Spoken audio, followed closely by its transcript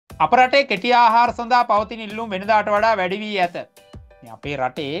අප රටේ කෙටි ආහාර සඳහා පවතින ඉල්ලුම් වෙනදාට වඩා වැඩි වී ඇත. අපේ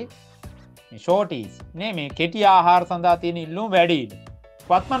රටේ ෂෝටිස් නේ මේ කෙටි ආහාර සඳහා තියෙන ඉල්ලුම් වැඩි.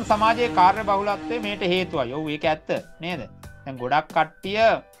 වත්මන් සමාජයේ කාර්ය බහුලත්වය මේට හේතුවයි. ඔව් ඒක ඇත්ත නේද? දැන් ගොඩක් කට්ටිය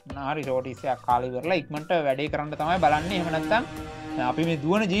මොනාරි ෂෝටිස් එකක් කාලේ ඉවරලා ඉක්මනට වැඩේ කරන්න තමයි බලන්නේ. එහෙම නැත්නම් අපි මේ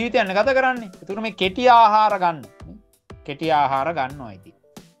දුවන ජීවිතයන් ගත කරන්නේ. ඒතුළු මේ කෙටි ආහාර ගන්න. කෙටි ආහාර ගන්නවා ඉතින්.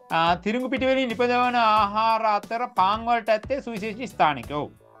 තිරිඟු පිටි වලින් නිපදවන ආහාර අතර පාන් වලට ඇත්තේ සුවිශේෂී ස්ථානික. ඔව්.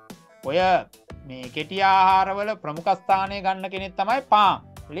 ඔය මේ කෙටි ආහාරවල ප්‍රමුඛ ස්ථානය ගන්න කෙනෙක් තමයි පාන්.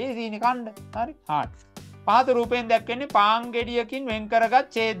 ලේසියිනේ කන්න. හරි. පහත රූපයෙන් දැක්වෙන්නේ පාන් ගෙඩියකින් වෙන් කරගත්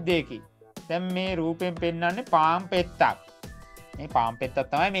ඡේදයකින්. දැන් මේ රූපයෙන් පෙන්වන්නේ පාන් පෙත්තක්. මේ පාන්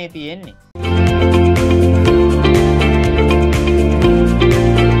පෙත්තක් තමයි මේ තියෙන්නේ.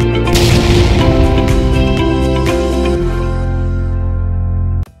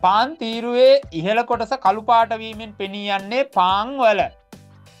 පාන් තීරුවේ ඉහළ කොටස කළු පාට වීමෙන් පෙනී යන්නේ පාන් වල.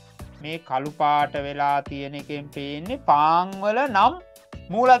 මේ කළු පාට වෙලා තියෙන එකෙන් පේන්නේ පාන් වල නම්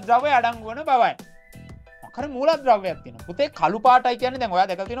මූලද්‍රව්‍ය අඩංගු වන බවයි. මොකද මූලද්‍රව්‍යයක් තියෙනවා. පුතේ කළු පාටයි කියන්නේ දැන් ඔයා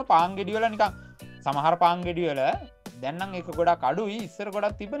දැකලා තියෙනවා පාන් ගෙඩි වල නිකන් සමහර පාන් ගෙඩි වල දැන් නම් ඒක ගොඩක් අඩුයි. ඉස්සර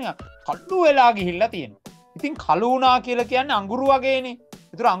ගොඩක් තිබ්බනේ. කළු වෙලා ගිහිල්ලා තියෙනවා. ඉතින් කළු වුණා කියලා කියන්නේ අඟුරු වගේනේ.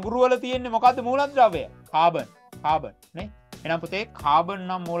 ඒතර අඟුරු වල තියෙන්නේ මොකද්ද මූලද්‍රව්‍ය? කාබන්. නේ? එහෙනම් පුතේ කාබන්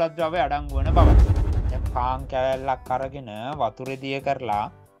නම් මූලද්‍රව්‍ය අඩංගු වන බව. දැන් පාන් කෑල්ලක් අරගෙන වතුරේ දිය කරලා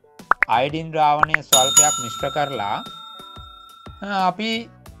අයඩින් ද්‍රාවණය ස්වල්පයක් මිශ්‍ර කරලා අපි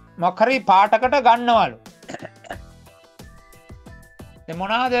මොකක් හරි පාටකට ගන්නවලු. දැන්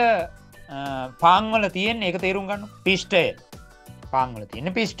මොනවාද පාන් වල තියෙන්නේ? ඒක තේරුම් ගන්න. පිෂ්ඨය. පාන් වල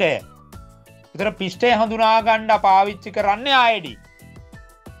තියෙන පිෂ්ඨය. ඒතර පිෂ්ඨය හඳුනා ගන්න පාවිච්චි කරන්නේ අයඩින්.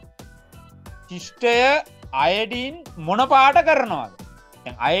 පිෂ්ඨය අයඩින් මොන පාට කරනවද?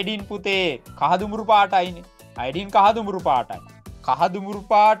 දැන් අයඩින් පුතේ කහදුමුරු පාටයිනේ. අයඩින් කහදුමුරු පාටයි. කහදුමුරු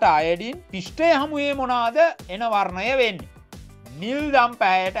පාට අයඩින් පිෂ්ඨය හමුවේ මොනවාද එන වර්ණය වෙන්නේ? නිල් දම්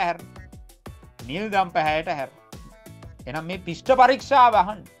පැහැයට හැරෙන. නිල් දම් පැහැයට හැරෙන. එහෙනම් මේ පිෂ්ඨ පරීක්ෂාව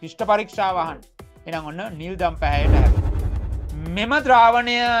අහන්න. පිෂ්ඨ පරීක්ෂාව අහන්න. එහෙනම් ඔන්න නිල් දම් පැහැයට හැරෙන. මෙම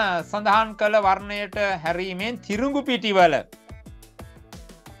ද්‍රාවණය සඳහන් කළ වර්ණයට හැරීමෙන් තිරුඟු පිටිවල ඒ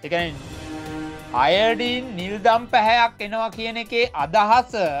කියන්නේ අයඩින් නිල්දම් පැහැයක් එනවා කියන එකේ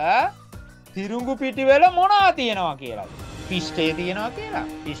අදහස තිරුඟු පිටිවල මොනවා තියෙනවා කියලා. පිෂ්ඨය තියෙනවා කියලා.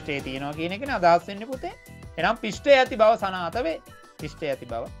 පිෂ්ඨය තියෙනවා කියන එකනේ අදහස් වෙන්නේ පුතේ. එහෙනම් පිෂ්ඨය ඇති බව සනාථ වේ. පිෂ්ඨය ඇති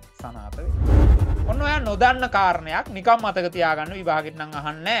බව සනාථ වේ. ඔන්න ඔයා නොදන්න කාරණයක් නිකම් මතක තියාගන්න. විභාගෙට නම්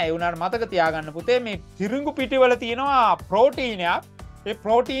අහන්නේ නැහැ. ඒ උනාට මතක තියාගන්න පුතේ මේ තිරුඟු පිටිවල තියෙනවා ප්‍රෝටීනයක්. ඒ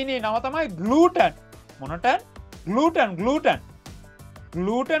ප්‍රෝටීනේ නම තමයි ග්ලූටන්. මොනට? ග්ලූටන්.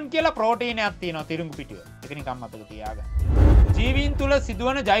 ග්ලූටන් කියලා ප්‍රෝටීනයක් තියෙනවා තිරුඟු පිටිවල. ඒක නිකම් මතක තියාගන්න. ජීවීන් තුල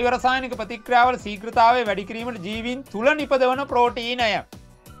සිදුවන ජෛව රසායනික ප්‍රතික්‍රියාවල ශීඝ්‍රතාවය වැඩි කිරීමට ජීවීන් තුල නිපදවන ප්‍රෝටීනය.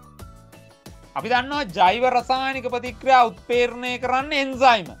 අපි දන්නවා ජෛව රසායනික ප්‍රතික්‍රියා උත්ප්‍රේරණය කරන්නේ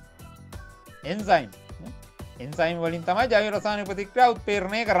එන්සයිම. එන්සයිම් වලින් තමයි ජෛව රසායනික ප්‍රතික්‍රියා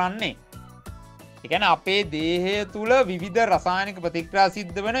උත්ප්‍රේරණය කරන්නේ. ඒ කියන්නේ අපේ දේහය තුල විවිධ රසායනික ප්‍රතික්‍රියා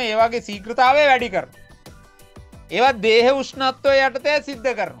සිද්ධ වෙන ඒ වගේ ශීඝ්‍රතාවය වැඩි කරනවා. ඒවා දේහ උෂ්ණත්වය යටතේ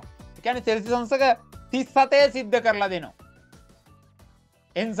සිද්ධ කරනවා. ඒ කියන්නේ සෙල්සියස් අංශක 37 සිද්ධ කරලා දෙනවා.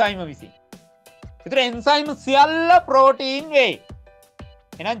 එන්සයිම විසින්. ඒතර එන්සයිම සියල්ල ප්‍රෝටීන් වේ.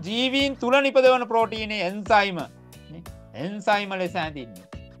 එහෙනම් ජීවීන් තුල නිපදවන ප්‍රෝටීනේ එන්සයිම. එන්සයිම ලෙස හැඳින්වෙනවා.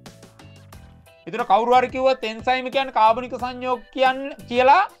 ඒතර කවුරු හරි කිව්වොත් එන්සයිම කියන්නේ කාබනික සංයෝග කියන්නේ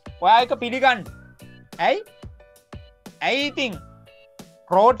කියලා ඔයා එක පිළිගන්න. ඇයි ඉතින්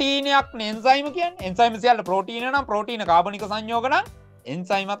ප්‍රෝටීනයක් එන්සයිම කියන්නේ? එන්සයිම සියල්ල ප්‍රෝටීන නම් ප්‍රෝටීන කාබනික සංයෝග නම්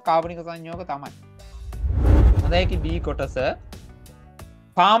එන්සයිමත් කාබනික සංයෝග තමයි. හොඳයි ඒකේ B කොටස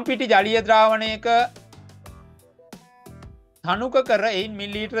පාන් පිටි ජලීය ද්‍රාවණයක තනුක කර එයින්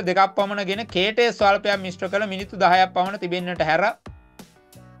මිලිලීටර 2ක් පමණගෙන කේටේ ස්වල්පයක් මිශ්‍ර කළ මිනිත්තු 10ක් පමණ තිබෙන්නට හැර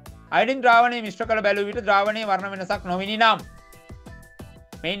අයඩින් ද්‍රාවණය මිශ්‍ර කළ බැලුව විට ද්‍රාවණයේ වර්ණ වෙනසක් නොවිනි නම්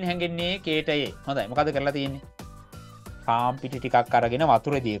මෙයින් හැඟෙන්නේ කේටයේ. හොඳයි මොකද කරලා තියෙන්නේ? පාන් පිටි ටිකක් අරගෙන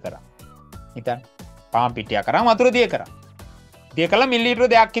වතුරේ දිය කරා. හිතන්න. පාන් පිටියක් අරන් වතුරේ දිය කරා. දිය කළා මිලිලීටර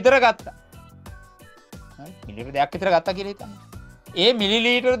 2ක් විතර ගත්තා. හරි මිලිලීටර 2ක් විතර ගත්තා කියලා හිතන්න. ඒ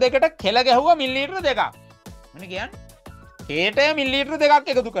මිලිලීටර දෙකට කෙල ගැහුවා මිලිලීටර 2ක්. මොන කියන්නේ? කේටය මිලිලීටර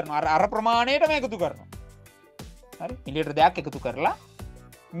 2ක් එකතු කරනවා. අර ප්‍රමාණයටම එකතු කරනවා. හරි මිලිලීටර 2ක් එකතු කරලා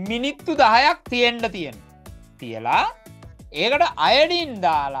මිනිත්තු 10ක් තියෙන්න තියලා ඒකට අයඩින්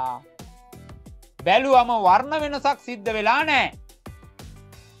දාලා බැලුවම වර්ණ වෙනසක් සිද්ධ වෙලා නැහැ.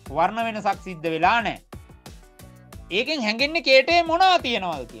 වර්ණ වෙනසක් සිද්ධ වෙලා නැහැ. ඒකෙන් හැඟෙන්නේ කේටේ මොනවා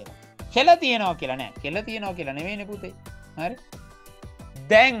තියනවද කියලා. කෙල තියනවා කියලා නෑ. කෙල තියනවා කියලා නෙවෙයිනේ පුතේ. හරි.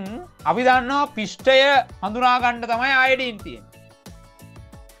 දැන් අපි දන්නවා පිෂ්ඨය හඳුනා ගන්න තමයි අයඩින් තියෙන්නේ.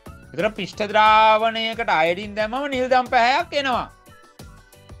 ඒතර පිෂ්ඨ ද්‍රාවණයකට අයඩින් දැම්මම නිල්දම් පැහැයක් එනවා.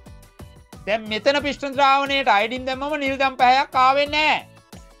 දැන් මෙතන පිෂ්ඨ ද්‍රාවණයට අයඩින් දැම්මම නිල්දම් පැහැයක් ආවේ නැහැ.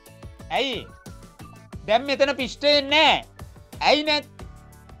 ඇයි? දැන් මෙතන පිෂ්ඨ එන්නේ නැහැ. ඇයි නැත්?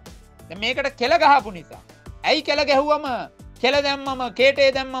 දැන් මේකට කෙල ගහපු නිසා. ඇයි කෙල ගැහුවම කෙල දැම්මම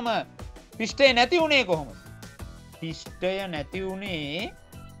කේටේ දැම්මම පිෂ්ඨය නැති උනේ කොහොමද? පිෂ්ඨය නැති උනේ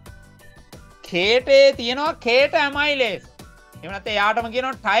කේටේ තියෙනවා කේට ඇමයිලේස්. එහෙම නැත්නම් යාටම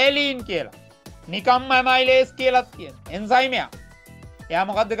කියනවා ටයලින් කියලා. නිකම්ම ඇමයිලේස් කියලා කියන එන්සයිම් එක. එයා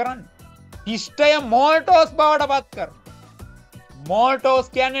මොකද්ද කරන්නේ? පිෂ්ඨය මෝල්ටෝස් බවට පත් කරනවා. මෝල්ටෝස්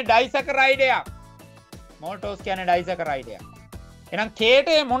කියන්නේ ඩයිසැකරයිඩ් එකක්. මෝල්ටෝස් කියන්නේ ඩයිසැකරයිඩ් එකක්. එහෙනම්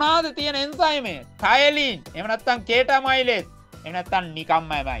කේටේ මොනවාද තියෙන එන්සයිම් එක? ටයලින්. එහෙම නැත්නම් කේට ඇමයිලේස්. එහෙම නැත්නම්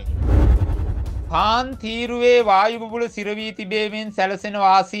නිකම්ම ඇමයිලේස්. පාන් තීරුවේ වායු බුබුල සිරවී තිබෙමින් සැලසෙන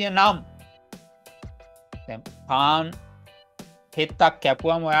වාසිය නම් දැන් පාන් පෙත්තක්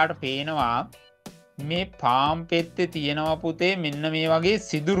කැපුවම ඔයාට පේනවා මේ පාන් පෙත්තේ තියෙනවා පුතේ මෙන්න මේ වගේ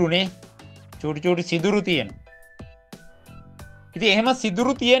සිදුරුනේ චූටි චූටි සිදුරු තියෙනවා. ඉතින් එහෙම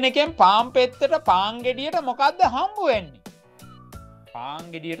සිදුරු තියෙන එකෙන් පාන් පෙත්තට පාන් ගෙඩියට මොකද්ද හම්බ වෙන්නේ? පාන්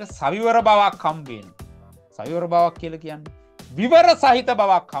ගෙඩියට සවිවර බවක් හම්බ වෙනවා. සවිවර බවක් කියලා කියන්නේ විවර සහිත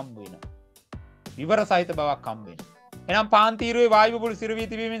බවක් හම්බ වෙනවා. විවර සහිත බවක් හම්බ වෙනවා. එහෙනම් පාන් තීරුවේ වායු බුබුලු සිරවී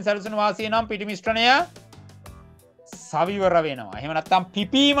තිබීමෙන් සැලසෙන වාසිය නම් පිටි මිශ්‍රණය සවිවර වෙනවා. එහෙම නැත්නම්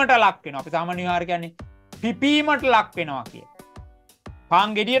පිපීමට ලක් වෙනවා. අපි සාමාන්‍ය විහාර කියන්නේ පිපීමට ලක් වෙනවා කිය.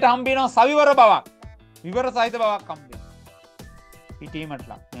 පාන් ගෙඩියට හම්බ වෙනවා සවිවර බවක්. විවර සහිත බවක් හම්බ වෙනවා.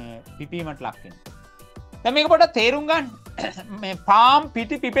 පිපීමට ලක් වෙනවා. දැන් මේක පොඩ්ඩක් තේරුම් ගන්න. මේ පාන්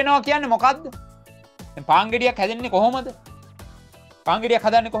පිටි පිපෙනවා කියන්නේ මොකද්ද? දැන් පාන් ගෙඩියක් හැදෙන්නේ කොහොමද? පාන් ගෙඩියක්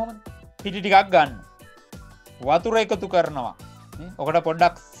හදන්නේ කොහොමද? පිටි ටිකක් ගන්න. වතුර එකතු කරනවා. ඔකට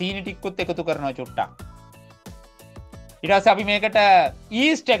පොඩ්ඩක් සීනි ටිකකුත් එකතු කරනවා චුට්ටක්. ඊට පස්සේ අපි මේකට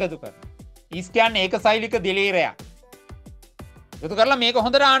ඊස්ට් එකතු කරනවා. ඊස්ට් කියන්නේ ඒකසෛලික දිලීරයක්. එකතු කරලා මේක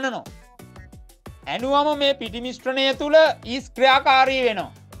හොඳට ආනනවා. ඇනුවම මේ පිටි මිශ්‍රණය තුල ඊස්ට් ක්‍රියාකාරී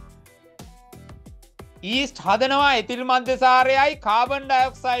වෙනවා. ඊස්ට් හදනවා එතිල් මද්‍යසාරයයි කාබන්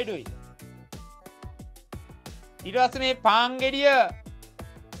ඩයොක්සයිඩුයි. ඊට පස්සේ මේ පාන් ගෙඩිය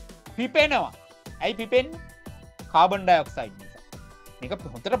පිපෙනවා. ඇයි පිපෙන්නේ? කාබන් ඩයොක්සයිඩ් නිසා. මේක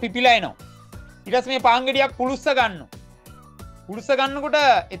හොඳට පිපිලා එනවා. ඊට පස්සේ මේ පාන් ගෙඩියක් පුලුස්ස ගන්නවා. පුලුස්ස ගන්නකොට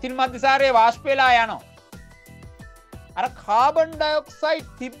එතිල් මද්‍යසාරයේ වාෂ්ප වෙලා යනවා. අර කාබන් ඩයොක්සයිඩ්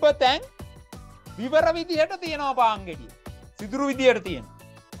තිබ්බ තැන් විවර විදිහට තියෙනවා පාන් ගෙඩිය. සිදුරු විදිහට තියෙනවා.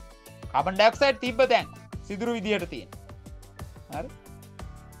 කාබන් ඩයොක්සයිඩ් තිබ්බ තැන් සිදුරු විදිහට තියෙනවා. හරි?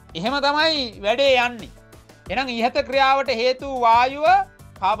 එහෙම තමයි වැඩේ යන්නේ. එහෙනම් ඉහත ක්‍රියාවට හේතු වායුව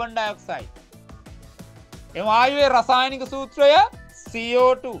කාබන් ඩයොක්සයිඩ්. ඒ වායුවේ රසායනික සූත්‍රය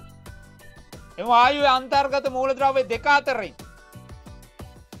CO2. ඒ වායුවේ අන්තර්ගත මූලද්‍රව්‍ය දෙක අතරින්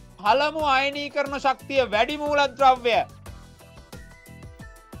පළමු අයනීකරණ ශක්තිය වැඩි මූලද්‍රව්‍ය.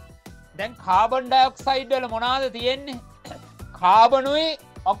 දැන් කාබන් ඩයොක්සයිඩ් වල මොනවාද තියෙන්නේ? කාබනුයි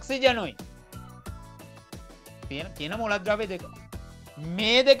ඔක්සිජනුයි. තියෙන මූලද්‍රව්‍ය දෙක.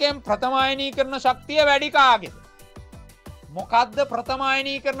 මේ දෙකෙන් ප්‍රථම අයනීකරණ ශක්තිය වැඩි කාගේද? මොකද්ද ප්‍රථම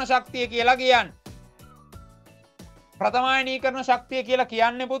අයනීකරණ ශක්තිය කියලා කියන්නේ? ප්‍රථම අයනීකරණ ශක්තිය කියලා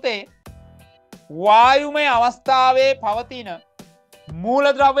කියන්නේ පුතේ වායුමය අවස්ථාවේ පවතින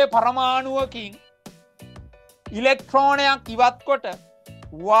මූලද්‍රව්‍ය පරමාණුවකින් ඉලෙක්ට්‍රෝනයක් ඉවත් කොට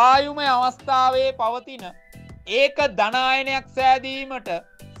වායුමය අවස්ථාවේ පවතින ඒක ධනායනයක් සෑදීමට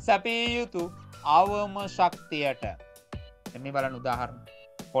සැපිය යුතු අවම ශක්තියට. මේ බලන්න උදාහරණ.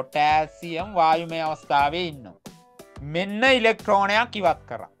 පොටෑසියම් වායුමය අවස්ථාවේ ඉන්නවා. මෙන්න ඉලෙක්ට්‍රෝනයක් ඉවත්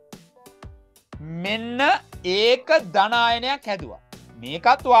කරා. මෙන්න ඒක ධනායනයක් හැදුවා.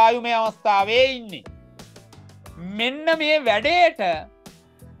 මේකත් වායුමය අවස්ථාවේ ඉන්නේ. මෙන්න මේ වැඩේට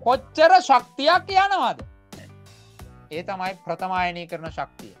කොච්චර ශක්තියක් යනවද? ඒ තමයි ප්‍රථම අයනීකරණ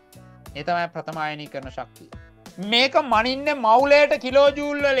ශක්තිය. ඒ තමයි ප්‍රථම අයනීකරණ ශක්තිය. මේක මනින්නේ මවුලයට කිලෝ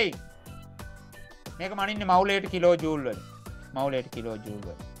ජූල් වලින්. මේක මනින්නේ මවුලයට කිලෝ ජූල් වලින්. මවුලයට කිලෝ ජූල්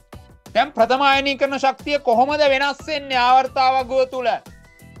වලින්. දැන් ප්‍රථම අයනීකරණ ශක්තිය කොහොමද වෙනස් වෙන්නේ ආවර්තාවගුව තුල?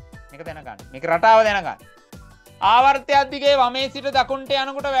 මේක දැනගන්න. මේක රටාව දැනගන්න. ආවර්තයක් දිගේ වමේ සිට දකුණට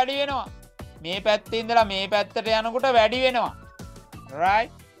යනකොට වැඩි වෙනවා. මේ පැත්තේ ඉඳලා මේ පැත්තට යනකොට වැඩි වෙනවා.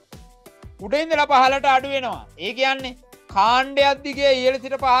 right? උඩින් ඉඳලා පහළට අඩු වෙනවා. ඒ කියන්නේ කාණ්ඩයක් දිගේ ඉහළ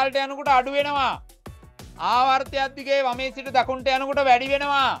සිට පහළට යනකොට අඩු වෙනවා. ආවර්තයක් දිගේ වමේ සිට දකුණට යනකොට වැඩි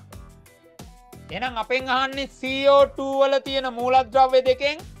වෙනවා. එහෙනම් අපෙන් අහන්නේ CO2 වල තියෙන මූලද්‍රව්‍ය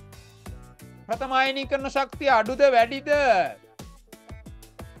දෙකෙන් ප්‍රථම අයනීකරණ ශක්තිය අඩුද වැඩිද?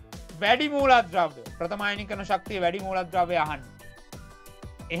 වැඩි මූලද්‍රව්‍ය. ප්‍රථම අයනීකරණ ශක්තිය වැඩි මූලද්‍රව්‍ය අහන්න.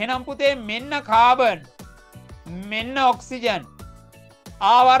 එහෙනම් පුතේ මෙන්න කාබන්, මෙන්න ඔක්සිජන්,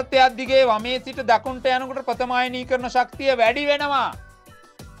 ආවර්තයක් දිගේ වමේ සිට දකුණට යනකොට ප්‍රථම අයනීකරණ ශක්තිය වැඩි වෙනවා.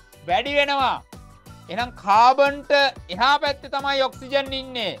 වැඩි වෙනවා. එහෙනම් කාබන්ට එහා පැත්තේ තමයි ඔක්සිජන්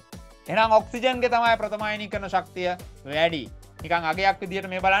ඉන්නේ. එහෙනම් ඔක්සිජන්ගේ තමයි ප්‍රථම අයනීකරණ ශක්තිය වැඩි. නිකන් අගයක් විදියට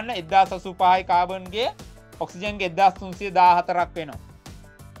මේ බලන්න 1085යි කාබන්ගේ ඔක්සිජන්ගේ 1314ක් වෙනවා.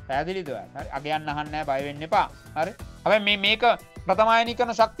 පැහැදිලිද? හරි. අගයන් අහන්න නැහැ, බය වෙන්න එපා. හරි. හැබැයි මේක ප්‍රථම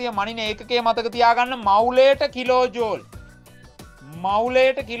අයනීකරණ ශක්තිය මනින ඒකකයේ මතක තියාගන්න මවුලයට කිලෝජූල්.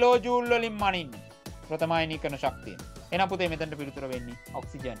 මවුලයට කිලෝජූල් වලින් මනින්න. ප්‍රථම අයනීකරණ ශක්තිය. එහෙනම් පුතේ මෙතනට පිළිතුර වෙන්නේ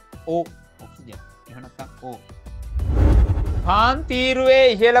ඔක්සිජන්. ඕ ඔක්සිජන්. එහෙම නැත්නම් ඕ. කාන්තීරුවේ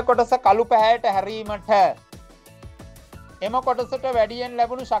ඉහළ කොටස කළු පැහැයට හැරීමට එම කොටසට වැඩියෙන්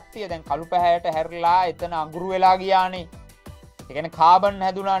ලැබුණු ශක්තිය. දැන් කළු පැහැයට හැරිලා එතන අඟුරු වෙලා ගියානේ. ඒ කියන්නේ කාබන්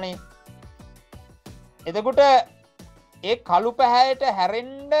හැදුනානේ. එතකොට ඒ කළු පැහැයට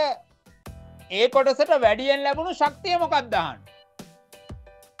හැරෙන්න ඒ කොටසට වැඩියෙන් ලැබුණු ශක්තිය මොකක්ද අහන්න.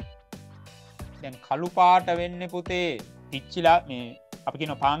 දැන් කළු පාට වෙන්නේ පුතේ පිච්චිලා මේ අපි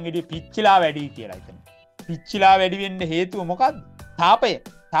කියන පාංගෙඩිය පිච්චිලා වැඩි කියලා හිතන්න. පිච්චිලා වැඩි වෙන්න හේතුව මොකක්ද? තාපය.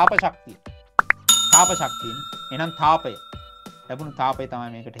 තාප ශක්තිය. තාප ශක්තිය. එහෙනම් තාපය. ලැබුණු තාපය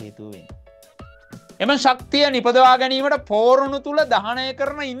තමයි මේකට හේතුව වෙන්නේ. එම ශක්තිය නිපදවා ගැනීමට පෝරණු තුල දහනය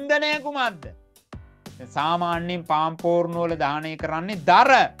කරන ඉන්ධනය කුමක්ද? සාමාන්‍යයෙන් පාම් පෝරණු වල දහනය කරන්නේ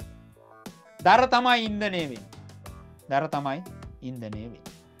දර. දර තමයි ඉන්ධනය වෙන්නේ. දර තමයි ඉන්ධනය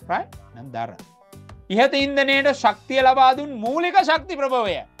වෙන්නේ. right? නම් දර. ඉහත ඉන්ධනයට ශක්තිය ලබා දුන් මූලික ශක්ති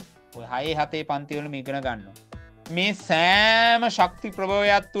ප්‍රභවය. ඔය 6 7 පන්ති වල මේක ඉගෙන ගන්නවා. මේ සෑම ශක්ති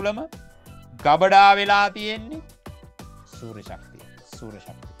ප්‍රභවයක් තුලම ගබඩා වෙලා තියෙන්නේ සූර්ය ශක්තිය. සූර්ය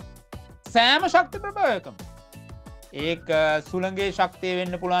ශක්තිය. සෑම ශක්ති ප්‍රභවයකම ඒක සුළඟේ ශක්තිය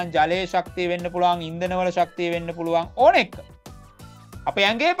වෙන්න පුළුවන්, ජලයේ ශක්තිය වෙන්න පුළුවන්, ඉන්ධනවල ශක්තිය වෙන්න පුළුවන් ඕන එක. අපේ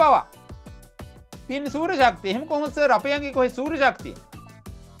ඇඟේ පවා තියෙන සූර්ය ශක්තිය. එහෙම කොහොමද සර් අපේ ඇඟේ කොහේ සූර්ය ශක්තිය?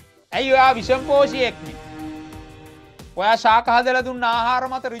 ඇයි ඔයා විෂම්පෝෂියෙක්නේ. ඔයා ශාක හදලා දුන්න ආහාර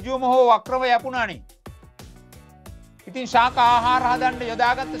මත ඍජුවම හෝ වක්‍රව යපුණානේ. ඉතින් ශාක ආහාර හදන්න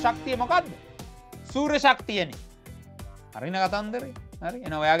යොදාගත්ත ශක්තිය මොකද්ද? සූර්ය ශක්තියනේ. හරින කතන්දරේ. හරි.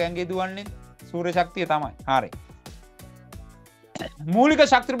 එහෙනම් ඔයාගේ ඇඟේ දුවන්නේ සූර්ය ශක්තිය තමයි. හරි. මූලික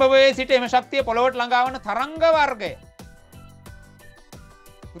ශක්ති ප්‍රභවයේ සිට එම ශක්තිය පොළොවට ළඟා වන තරංග වර්ගය.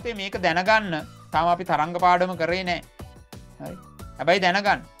 පුතේ මේක දැනගන්න තාම අපි තරංග පාඩම කරේ නැහැ. හරි. හැබැයි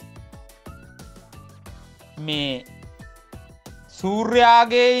දැනගන්න. මේ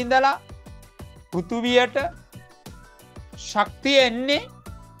සූර්යාගේ ඉඳලා පෘථුවියට ශක්තිය එන්නේ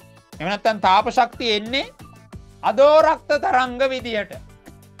එහෙම නැත්නම් තාප ශක්තිය එන්නේ අදෝරක්ත තරංග විදියට.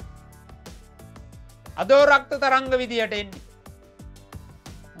 අදෝරක්ත තරංග විදියට එන්නේ.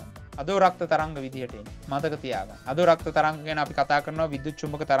 අදෝරක්ත තරංග විදියට එන්නේ. මතක තියාගන්න. අදෝරක්ත තරංග ගැන අපි කතා කරනවා විද්‍යුත්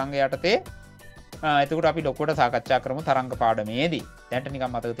චුම්බක තරංග යටතේ. එතකොට අපි ලොකුවට සාකච්ඡා කරමු තරංග පාඩමේදී. දැන්ට නිකන්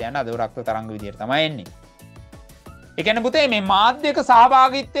මතක තියාගන්න අදෝරක්ත තරංග විදියට තමයි එන්නේ. ඒ කියන්නේ පුතේ මේ මාධ්‍යක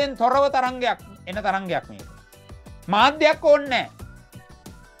සහභාගීත්වයෙන් තොරව තරංගයක් එන තරංගයක් මේක. මාධ්‍යයක් ඕනේ නැහැ.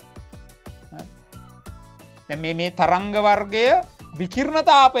 දැන් මේ තරංග වර්ගය විකිරණ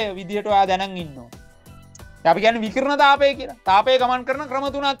තාපය විදිහට ඔයා දැනන් ඉන්නවා. දැන් අපි කියන්නේ විකිරණ තාපය කියලා. තාපය ගමන් කරන ක්‍රම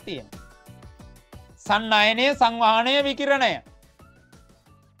තුනක් තියෙනවා. සන්නයනය, සංවහනය, විකිරණය.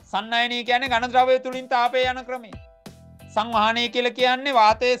 සන්නයනය කියන්නේ ඝන ද්‍රවය තුලින් තාපය යන ක්‍රමය. සංවහනය කියලා කියන්නේ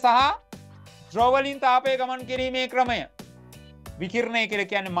වාතය සහ ද්‍රව වලින් තාපය ගමන් කිරීමේ ක්‍රමය. විකිරණය කියලා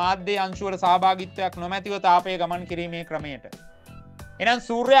කියන්නේ මාධ්‍ය අංශු වල සහභාගීත්වයක් නොමැතිව තාපය ගමන් කිරීමේ ක්‍රමයට. එහෙනම්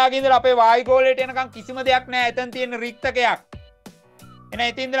සූර්යාගේ ඉඳලා අපේ වායුගෝලයට එනකන් කිසිම දෙයක් නැහැ. එතන තියෙන රික්තකයක්. එහෙනම්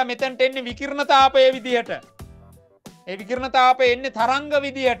එතන ඉඳලා මෙතනට එන්නේ විකිරණ තාපය විදියට. ඒ විකිරණ තාපය එන්නේ තරංග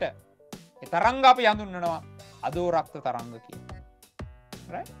විදියට. ඒ තරංග අපි හඳුන්වනවා අදෝරක්ත තරංග කියලා.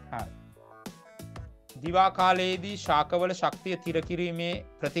 right? හරි. දිවා කාලයේදී ශාකවල ශක්තිය තිර කිරීමේ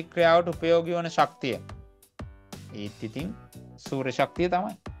ප්‍රතික්‍රියාවට උපයෝගී වන ශක්තිය. ඒත් ඉතින් සූර්ය ශක්තිය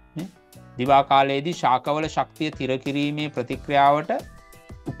තමයි. දිවා කාලයේදී ශාකවල ශක්තිය තිර කිරීමේ ප්‍රතික්‍රියාවට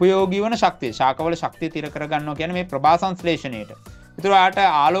උපයෝගී වන ශක්තිය. ශාකවල ශක්තිය තිර කරගන්නවා කියන්නේ මේ ප්‍රභා සංශ්ලේෂණයට. ඒතර ඔයාට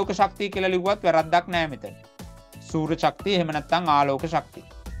ආලෝක ශක්තිය කියලා ලිව්වත් වැරද්දක් නෑ මෙතන. සූර්ය ශක්තිය එහෙම නැත්නම් ආලෝක ශක්තිය.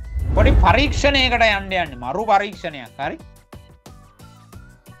 පොඩි පරීක්ෂණයකට යන්නේ මරු පරීක්ෂණයක්. හරි?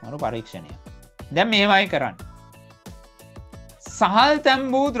 මරු පරීක්ෂණයක්. දැන් මෙහෙමයි කරන්නේ. සහල්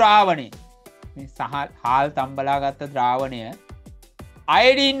තැම්බූ ද්‍රාවණය. මේ හාල් තම්බලා ගත්ත ද්‍රාවණය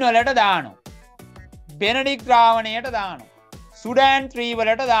අයඩින් වලට දානවා. බෙනඩික් ද්‍රාවණයට දානවා. සුඩෑන් 3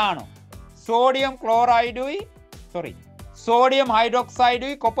 වලට දානවා. සෝඩියම් ක්ලෝරයිඩුයි සෝඩියම්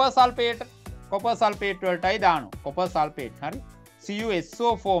හයිඩ්‍රොක්සයිඩුයි කොපර් සල්ෆේට් වලටයි දානවා. කොපර් සල්ෆේට් හරි.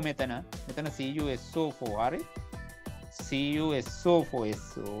 CuSO4 මෙතන CuSO4 හරි. CuSO4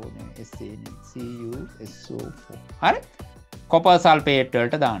 හරි. කොපර් සල්ෆේට්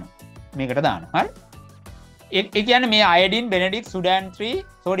වලට දානවා. මේකට දානවා. හරි. ඒ කියන්නේ මේ අයඩින්, බෙනඩික්, සුඩෑන් 3,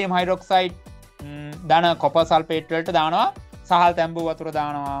 සෝඩියම් හයිඩ්‍රොක්සයිඩ් දාන කොපර් සල්ෆේට් වලට දානවා. සහල් තැඹු වතුර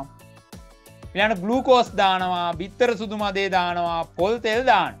දානවා. ඊළඟට ග්ලූකෝස් දානවා, බිත්තර සුදු මදේ දානවා, පොල් තෙල්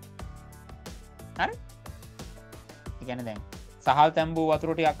දානවා. හරි. ඒ කියන්නේ දැන් සහල් තැඹු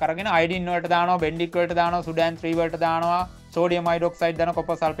වතුර ටිකක් අරගෙන අයඩින් වලට දානවා, බෙන්ඩික් වලට දානවා, සුඩෑන් 3 වලට දානවා, සෝඩියම් හයිඩ්‍රොක්සයිඩ් දාන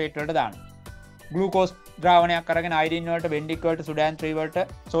කොපර් සල්ෆේට් වලට දානවා. ග්ලූකෝස් ද්‍රාවණයක් අරගෙන අයඩින් වලට, බෙන්ඩික් වලට, සුඩෑන් 3 වලට,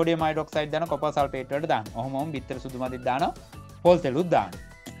 සෝඩියම් හයිඩ්‍රොක්සයිඩ් දාන කොපර් සල්ෆේට් වලට දානවා. ඔහොමම බිත්තර සුදු මදෙත් දානවා, පොල් තෙලුත් දානවා.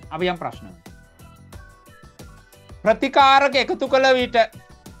 අපි යම් ප්‍රශ්න. ප්‍රතිකාරක එකතු කළ විට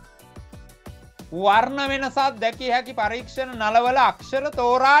වර්ණ වෙනසක් දැකිය හැකි පරීක්ෂණ නලවල අක්ෂර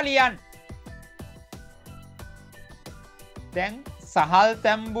තෝරා ලියන්න. දැන් සහල්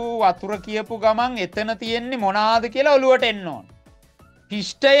තැඹු වතුර කියපු ගමන් එතන තියෙන්නේ මොනවාද කියලා ඔලුවට එන්න ඕන.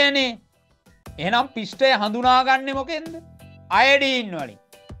 පිෂ්ඨයනේ. එහෙනම් පිෂ්ඨය හඳුනාගන්නේ මොකෙන්ද? අයඩීන් වලින්.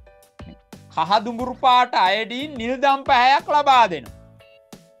 කහ දුඹුරු පාට අයඩීන් නිල්දම් පැහැයක් ලබා දෙනවා.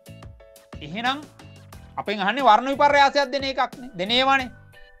 එහෙනම් අපෙන් අහන්නේ වර්ණ විපර්යාසයක් දෙන එකක් නේ. දෙනේවනේ.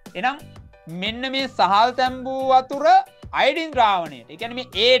 එහෙනම් මෙන්න මේ සහල් තැඹු වතුර අයඩින් ද්‍රාවණයට. ඒ කියන්නේ මේ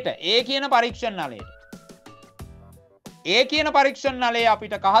ඒට ඒ කියන පරීක්ෂණ නලයට. ඒ කියන පරීක්ෂණ නලයේ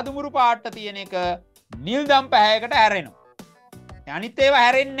අපිට කහදුමුරු පාට තියෙන එක නිල්දම් පැහැයකට හැරෙනවා. අනිත් ඒවා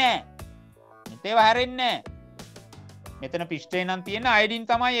හැරෙන්නේ නැහැ. අනිත් ඒවා හැරෙන්නේ නැහැ. මෙතන පිෂ්ඨේ නම් තියෙන අයඩින්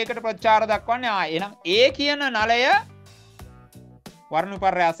තමයි ඒකට ප්‍රතිචාර දක්වන්නේ. එහෙනම් ඒ කියන නලය වර්ණ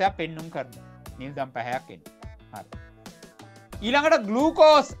විපර්යාසයක් පෙන්눔 කරනවා. නිල්දම් පැහැයක් එන්නේ. හරි. ඊළඟට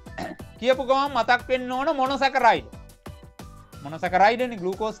ග්ලූකෝස් කියපු ගමන් මතක් වෙන්න ඕන මොනොසැකරයිඩ්. මොනොසැකරයිඩ්නේ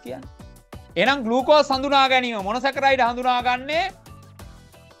ග්ලූකෝස් කියන්නේ. එහෙනම් ග්ලූකෝස් හඳුනා ගැනීම මොනොසැකරයිඩ් හඳුනාගන්නේ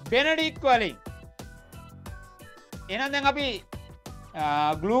බෙනඩික් වලින්. එහෙනම් දැන් අපි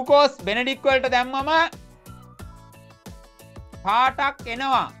ග්ලූකෝස් බෙනඩික් වලට දැම්මම පාටක්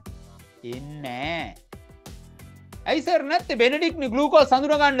එනවා. එන්නේ නැහැ. ඇයි සර් නැත්තේ බෙනඩික්නේ ග්ලූකෝස්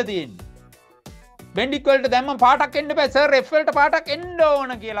හඳුනා ගන්න තියෙන්නේ. බෙන්ඩික් වලට දැම්මම පාටක් එන්න බෑ සර් F වලට පාටක් එන්න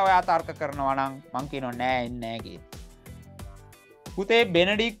ඕන කියලා ඔයා තර්ක කරනවා නම් මං කියනවා නෑ එන්නේ නෑ කියලා. පුතේ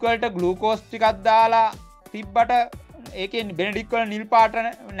බෙනඩික් වලට ග්ලූකෝස් ටිකක් දාලා තිබ්බට ඒකේ බෙනඩික් වල නිල් පාට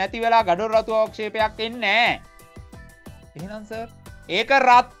නැති වෙලා ගඩොල් රතු අවක්ෂේපයක් එන්නේ නෑ. එහෙනම් සර් ඒක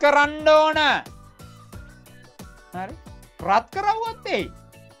රත් කරන්න ඕන. හරි. රත් කරවුවත් එයි.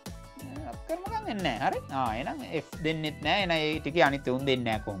 රත් කරම ගන්න එන්නේ නෑ. හරි. එහෙනම් F දෙන්නෙත් නෑ. එහෙනම් ඒ ටිකේ අනිත් උන්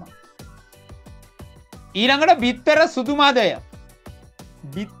දෙන්නේ නෑ කොහොමද? ඊළඟට බිත්තර සුදු මදය.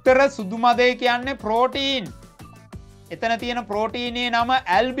 බිත්තර සුදු මදය කියන්නේ ප්‍රෝටීන්. එතන තියෙන ප්‍රෝටීනයේ නම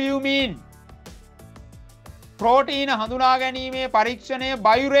ඇල්බියුමින්. ප්‍රෝටීන හඳුනා ගැනීමේ පරීක්ෂණය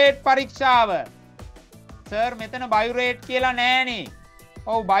බයුරේට් පරීක්ෂාව. සර් මෙතන බයුරේට් කියලා නෑනේ.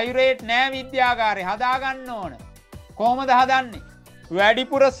 ඔව් බයුරේට් නෑ විද්‍යාගාරේ හදාගන්න ඕන. කොහොමද හදන්නේ?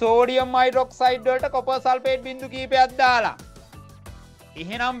 වැඩිපුර සෝඩියම් හයිඩ්‍රොක්සයිඩ් වලට කොපර් සල්ෆේට් බිඳු කීපයක් දාලා.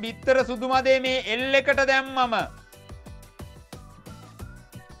 එහෙනම් බිත්තර සුදු මදේ මේ L එකට දැම්මම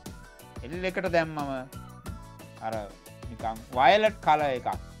අර නිකන් වයලට් කලර් එකක්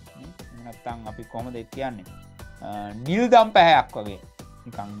නැත්තම් අපි කොහොමද කියන්නේ නිල්දම් පැහැයක් වගේ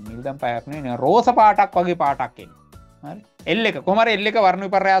නිකන් නිල්දම් පැහැයක් නෙවෙයි රෝස පාටක් වගේ පාටක් එන්නේ හරි L එක කොහොම හරි L එක වර්ණ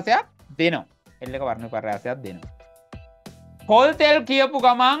විපර්යාසයක් දෙනවා L එක වර්ණ විපර්යාසයක් දෙනවා පොල් තෙල් කියපු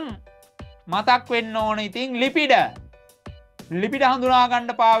ගමන් මතක් වෙන්න ඕන ඉතින් ලිපිඩ හඳුනා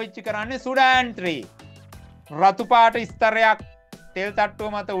ගන්න පාවිච්චි කරන්නේ සුඩෑන් 3 රතු පාට ස්තරයක් තෙල් තට්ටුව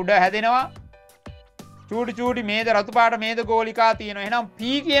මත උඩ හැදෙනවා චූටි චූටි මේද රතු පාට මේද ගෝලිකා තියෙනවා එහෙනම් P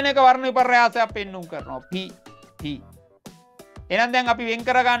කියන එක වර්ණ විපර්යාසයක් පෙන්눔 කරනවා P එහෙනම් දැන් අපි වෙන්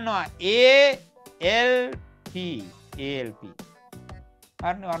කර ගන්නවා ALP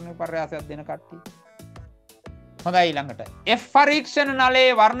වර්ණ විපර්යාසයක් දෙන කට්ටිය හොඳයි ඊළඟට F පරීක්ෂණ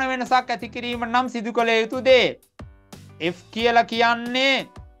නලයේ වර්ණ වෙනසක් ඇති කිරීම නම් සිදු කළ යුතු දේ F කියලා කියන්නේ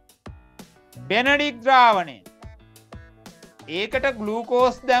බෙනඩික් ද්‍රාවණය. ඒකට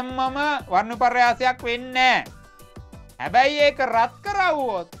ග්ලූකෝස් දැම්මම වර්ණ විපර්යාසයක් වෙන්නේ නැහැ. හැබැයි ඒක රත්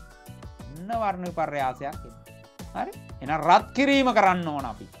කරවුවොත් ඉන්න වර්ණ විපර්යාසයක් එනවා. හරි? එහෙනම් රත් කිරීම කරන්න ඕන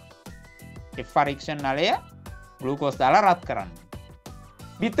අපි. F පරීක්ෂණ නලය ග්ලූකෝස් දාලා රත් කරන්න.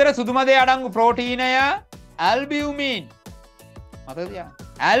 බිත්තර සුදු මදේ අඩංගු ප්‍රෝටීනය ඇල්බියුමින්. මතකද තියන්න?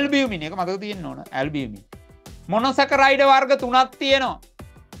 ඇල්බියුමින් එක මතක තියෙන්න ඕන. ඇල්බියුමින්. මොනොසැකරයිඩ් වර්ග 3ක් තියෙනවා.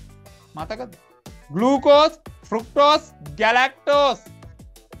 මතකද? ග්ලූකෝස්, ෆ්‍රුක්ටෝස්, ගැලැක්ටෝස්.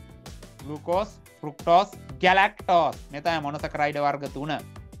 ග්ලූකෝස්, ෆ්‍රුක්ටෝස්, ගැලැක්ටෝස්. මේ තමයි මොනොසැකරයිඩ් වර්ග 3.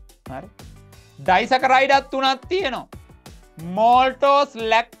 හරි. ඩයිසැකරයිඩ්ත් 3ක් තියෙනවා. මෝල්ටෝස්,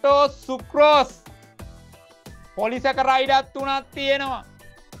 ලැක්ටෝස්, සුක්‍රෝස්. පොලිසැකරයිඩ්ත් 3ක් තියෙනවා.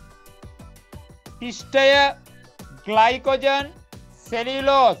 පිෂ්ඨය ග්ලයිකෝජන්,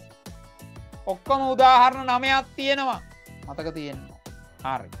 සෙලියුලෝස් ඔක්කොම උදාහරණ 9ක් තියෙනවා. මතක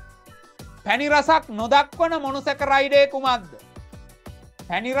තියෙනවා. හරි. පැණි රසක් නොදක්වන මොනොසැකරයිඩේ කුමක්ද?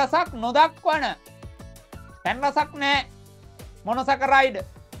 පැණි රසක් නොදක්වන. පැන් රසක් නැහැ. මොනොසැකරයිඩ්.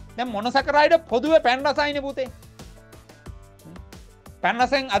 දැන් මොනොසැකරයිඩ් පොදුවේ පැන් රසයිනේ පුතේ. පැන්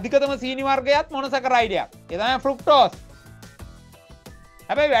රසෙන් අධිකතම සීනි වර්ගයත් මොනොසැකරයිඩයක්. ඒ තමයි ෆ්‍රුක්ටෝස්.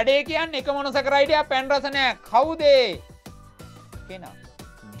 හැබැයි වැඩේ කියන්නේ එක මොනොසැකරයිඩයක් පැන් රස නැහැ. කවුද? කෙනා.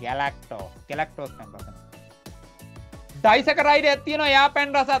 ගැලැක්ටෝස්. ගැලැක්ටෝස් පැන් රස නැහැ. ඩයිසැකරයිඩයක් තියෙනවා යා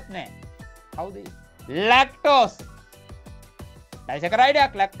පැන් රසත් නැහැ. කවුද? ලැක්ටෝස්.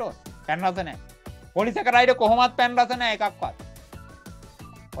 ඩයිසැකරයිඩයක් ලැක්ටෝස්. පැන් රස නැහැ. පොලිසැකරයිඩ් කොහොමත් පැන් රස නැහැ එකක්වත්.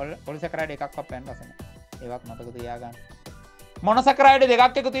 පොලිසැකරයිඩ් එකක්වත් පැන් රස නැහැ. ඒවත් මතක තියාගන්න. මොනොසැකරයිඩ්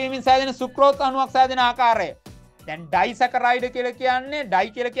දෙකක් එකතු වීමෙන් සෑදෙන සුක්‍රෝස් අණුවක් සෑදෙන ආකාරය. දැන් ඩයිසැකරයිඩ් කියලා කියන්නේ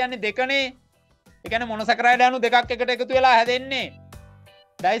ඩයි කියලා කියන්නේ දෙකනේ. ඒ කියන්නේ මොනොසැකරයිඩ් අණු දෙකක් එකට එකතු වෙලා හැදෙන්නේ.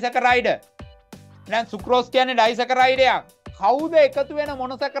 ඩයිසැකරයිඩ්. දැන් සුක්‍රෝස් කියන්නේ ඩයිසැකරයිඩයක්. කවුද එකතු වෙන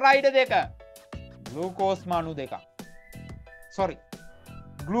මොනොසැකරයිඩ් දෙක? ග්ලූකෝස් අණු දෙකක්. sorry.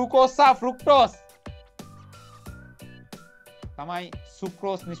 ග්ලූකෝස් සහ ෆ්‍රුක්ටෝස් තමයි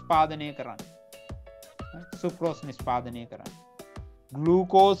සුක්‍රෝස් නිෂ්පාදනය කරන්නේ. සුක්‍රෝස් නිෂ්පාදනය කරන්නේ.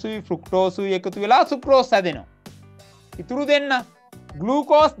 ග්ලූකෝසුයි ෆ්‍රුක්ටෝසුයි එකතු වෙලා සුක්‍රෝස් හැදෙනවා. ඉතුරු දෙන්න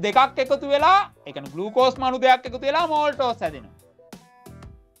ග්ලූකෝස් දෙකක් එකතු වෙලා, ඒ කියන්නේ ග්ලූකෝස් අණු දෙකක් එකතු වෙලා මෝල්ටෝස් හැදෙනවා.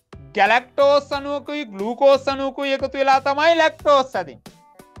 ගැලැක්ටෝස් අණුවකුයි ග්ලූකෝස් අණුවකුයි එකතු වෙලා තමයි ලැක්ටෝස් හැදෙන්නේ.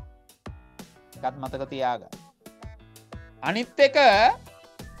 ඒකත් මතක තියාගන්න. අනිත් එක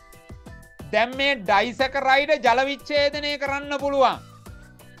දැන් මේ ඩයිසැකරයිඩ් ජල විච්ඡේදනය කරන්න පුළුවන්.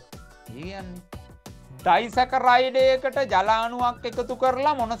 ඒ කියන්නේ ඩයිසැකරයිඩයකට ජල අණුවක් එකතු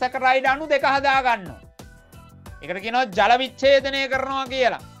කරලා මොනොසැකරයිඩ් අණු දෙක හදා ගන්නවා. ඒකට කියනවා ජල විච්ඡේදනය කරනවා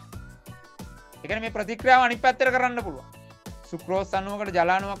කියලා. ඒ කියන්නේ මේ ප්‍රතික්‍රියාව අනිත් පැත්තට කරන්න පුළුවන්. සුක්‍රෝස් අණුවකට ජල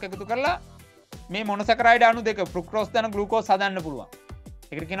අණුවක් එකතු කරලා මේ මොනොසැකරයිඩ් අණු දෙක ෆ්‍රුක්ටෝස් දන ග්ලූකෝස් හදන්න පුළුවන්.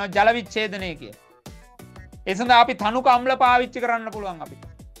 ඒකට කියනවා ජල විච්ඡේදනය කියලා. ඒ සඳහා අපි තනුක අම්ල පාවිච්චි කරන්න පුළුවන් අපිට.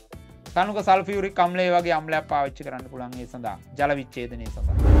 තනුක සල්ෆියුරික් අම්ලය වගේ අම්ලයක් පාවිච්චි කරන්න පුළුවන් ඒ සඳහා ජල විච්ඡේදනය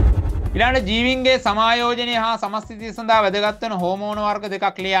සඳහා. ඊළඟට ජීවීන්ගේ සමායෝජනය හා සමස්ථිතිය සඳහා වැදගත් වෙන හෝමෝන වර්ග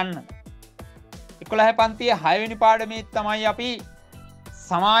දෙකක් ලියන්න. 11 පන්තියේ 6 වෙනි පාඩමේ තමයි අපි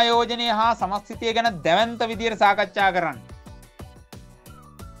සමායෝජනය හා සමස්ථිතිය ගැන දැවැන්ත විදියට සාකච්ඡා කරන්නේ.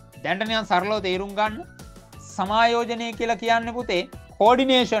 දැන්ට නිකන් සරලව තේරුම් ගන්න. සමායෝජනය කියලා කියන්නේ පුතේ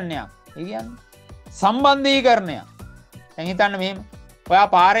කෝඩිනේෂන් එකක්. ඒ කියන්නේ සම්බන්ධීකරණයක්. දැන් හිතන්න මෙහෙම. ඔයා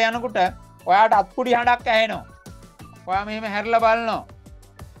පාරේ යනකොට ඔයාට අත්පුඩි හඬක් ඇහෙනවා. ඔයා මෙහෙම හැරිලා බලනවා.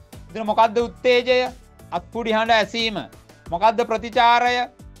 ඉතින් මොකද්ද උත්තේජය? අත්පුඩි හඬ ඇසීම. මොකද්ද ප්‍රතිචාරය?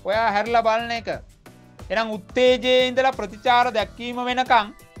 ඔයා හැරිලා බලන එක. එහෙනම් උත්තේජයේ ඉඳලා ප්‍රතිචාර දැක්වීම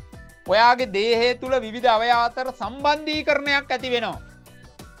වෙනකන් ඔයාගේ දේහය තුල විවිධ අවයව අතර සම්බන්ධීකරණයක් ඇති වෙනවා.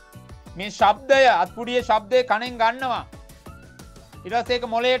 මේ ශබ්දය අත්පුඩියේ ශබ්දය කනෙන් ගන්නවා. ඊට පස්සේ ඒක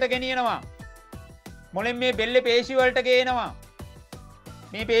මොළයට ගෙනියනවා. මොළෙන් මේ බෙල්ලේ පේශි වලට ගේනවා.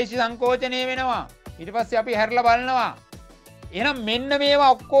 මේ පේශි සංකෝචනය වෙනවා. ඊට පස්සේ අපි හැරිලා බලනවා. එහෙනම් මෙන්න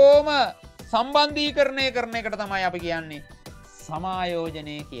මේවා ඔක්කොම සම්බන්ධීකරණය කරන එකට තමයි අපි කියන්නේ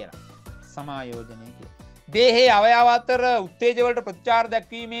සමායෝජනය කියලා. සමායෝජනය කියලා. දේහයේ අවයව අතර උත්තේජ වලට ප්‍රතිචාර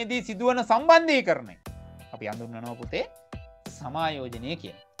දක්වීමේදී සිදුවන සම්බන්ධීකරණය අපි හඳුන්වනවා පුතේ සමායෝජනය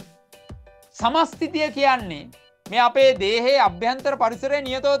කියලා. සමස්ථිතිය කියන්නේ මේ අපේ දේහයේ අභ්‍යන්තර පරිසරය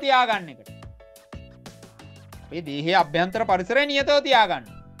නියතව තියාගන්න එකට. අපේ දේහයේ අභ්‍යන්තර පරිසරය නියතව තියාගන්න.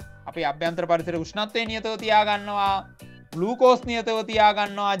 අපේ අභ්‍යන්තර පරිසරයේ උෂ්ණත්වය නියතව තියාගන්නවා. ග්ලූකෝස් නියතව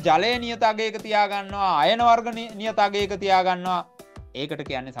තියාගන්නවා. ජලය නියත අගයක තියාගන්නවා. අයන වර්ග නියත අගයක තියාගන්නවා. ඒකට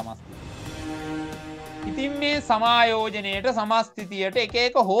කියන්නේ සමස්ථිතිය. ඉතින් මේ සමායෝජනයේට සමස්ථිතියට එක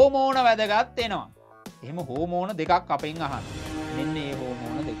එක හෝමෝන වැදගත් වෙනවා. එහෙම හෝමෝන දෙකක් අපෙන් අහන්න. මෙන්න මේ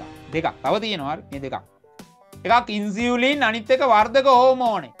හෝමෝන දෙකක්. තව තියෙනවා මේ දෙකක්. එකක් ඉන්සියුලින් අනිත් එක වර්ධක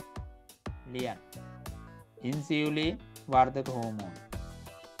හෝමෝනේ. ලියන්න. ඉන්සියුලින් වර්ධක හෝමෝන.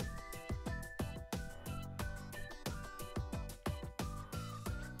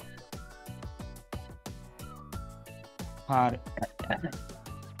 හරි.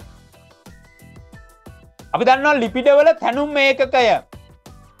 අපි දන්නවා ලිපිඩවල තැනුම් ඒකකය.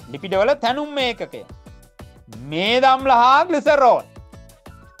 ලිපිඩවල තැනුම් ඒකකය. මේද අම්ල හා ග්ලිසරෝල්.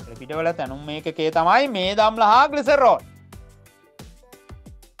 ලිපිඩවල තැනුම් ඒකකය තමයි මේද අම්ල හා ග්ලිසරෝල්.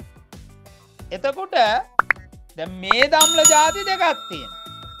 එතකොට දැන් මේද අම්ල ಜಾති දෙකක් තියෙනවා.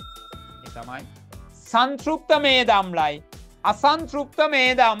 ඒ තමයි සංතෘප්ත මේද අම්ලයි අසන්තෘප්ත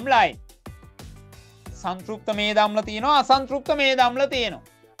මේද අම්ලයි. සංතෘප්ත මේද අම්ල තියෙනවා අසන්තෘප්ත මේද අම්ල තියෙනවා.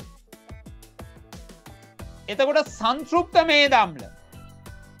 එතකොට සංතෘප්ත මේද අම්ල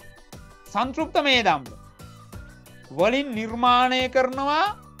වලින් නිර්මාණය කරනවා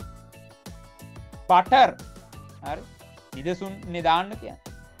බටර්. හරි. නිදසුන් දාන්න කියන්නේ.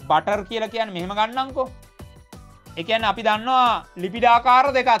 බටර් කියලා කියන්නේ මෙහෙම ගන්නම්කෝ. ඒ කියන්නේ අපි දන්නවා ලිපිඩ ආකාර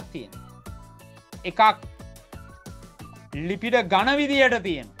දෙකක් තියෙනවා. එකක් ලිපිඩ ඝන විදියට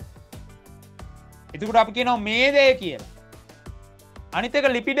තියෙනවා. එතකොට අපි කියනවා මේදය කියලා. අනිත් එක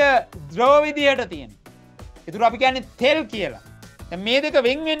ලිපිඩ ද්‍රව විදියට තියෙනවා. එතකොට අපි කියන්නේ තෙල් කියලා. දැන් මේ දෙක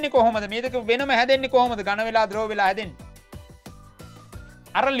වෙන් වෙන්නේ කොහොමද? මේ දෙක වෙනම හැදෙන්නේ කොහොමද? ඝන වෙලා ද්‍රව වෙලා හැදෙන්නේ.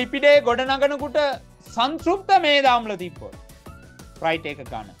 අර ලිපිඩේ ගොඩනගනකොට සංතෘප්ත මේද අම්ල තිබ්බොත් රයිට් ඒක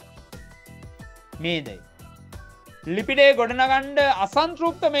ඝන. මේදය. ලිපිඩේ ගොඩනගන්න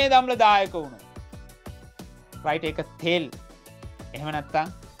අසන්තෘප්ත මේද අම්ල දායක වුණා. රයිට් ඒක තෙල්. එහෙම නැත්නම්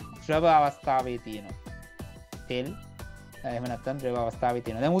ද්‍රව අවස්ථාවේ තියෙනවා. තෙල් එහෙම නැත්නම් ද්‍රව අවස්ථාවේ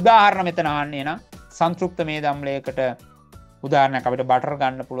තියෙනවා. දැන් උදාහරණ මෙතන අහන්නේ නම් සංතෘප්ත මේද අම්ලයකට උදාහරණයක් අපිට බටර්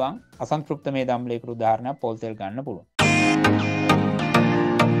ගන්න පුළුවන්. අසන්තෘප්ත මේද අම්ලයකට උදාහරණයක් පොල් තෙල් ගන්න පුළුවන්.